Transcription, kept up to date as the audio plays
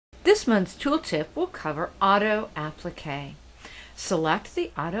This month's tooltip will cover Auto Applique. Select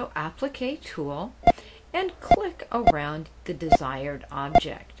the Auto Applique tool and click around the desired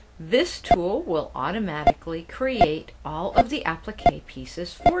object. This tool will automatically create all of the applique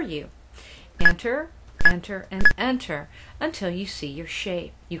pieces for you. Enter, enter, and enter until you see your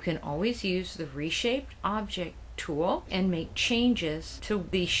shape. You can always use the Reshaped Object tool and make changes to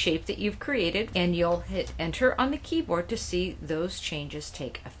the shape that you've created, and you'll hit enter on the keyboard to see those changes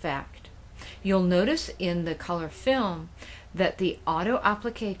take effect. You'll notice in the color film that the Auto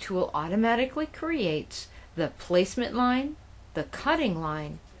Applique tool automatically creates the placement line, the cutting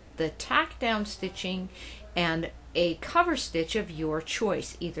line, the tack down stitching, and a cover stitch of your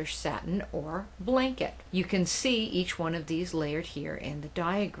choice, either satin or blanket. You can see each one of these layered here in the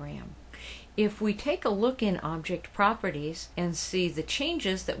diagram. If we take a look in Object Properties and see the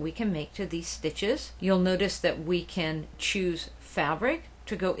changes that we can make to these stitches, you'll notice that we can choose fabric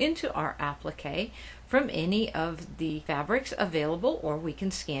to go into our applique from any of the fabrics available, or we can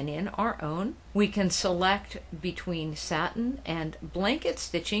scan in our own. We can select between satin and blanket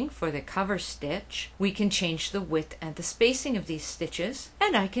stitching for the cover stitch. We can change the width and the spacing of these stitches,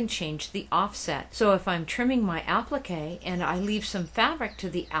 and I can change the offset. So if I'm trimming my applique and I leave some fabric to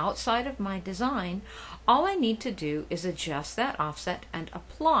the outside of my design, all I need to do is adjust that offset and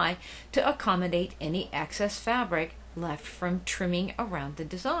apply to accommodate any excess fabric left from trimming around the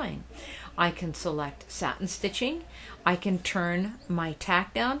design. I can select satin stitching. I can turn my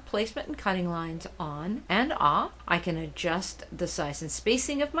tack down, placement, and cutting lines on and off. I can adjust the size and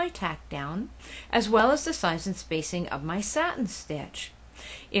spacing of my tack down, as well as the size and spacing of my satin stitch.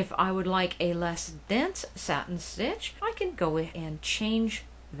 If I would like a less dense satin stitch, I can go ahead and change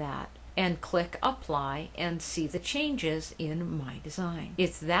that and click apply and see the changes in my design.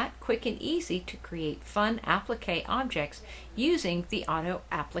 It's that quick and easy to create fun applique objects using the Auto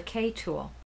Applique tool.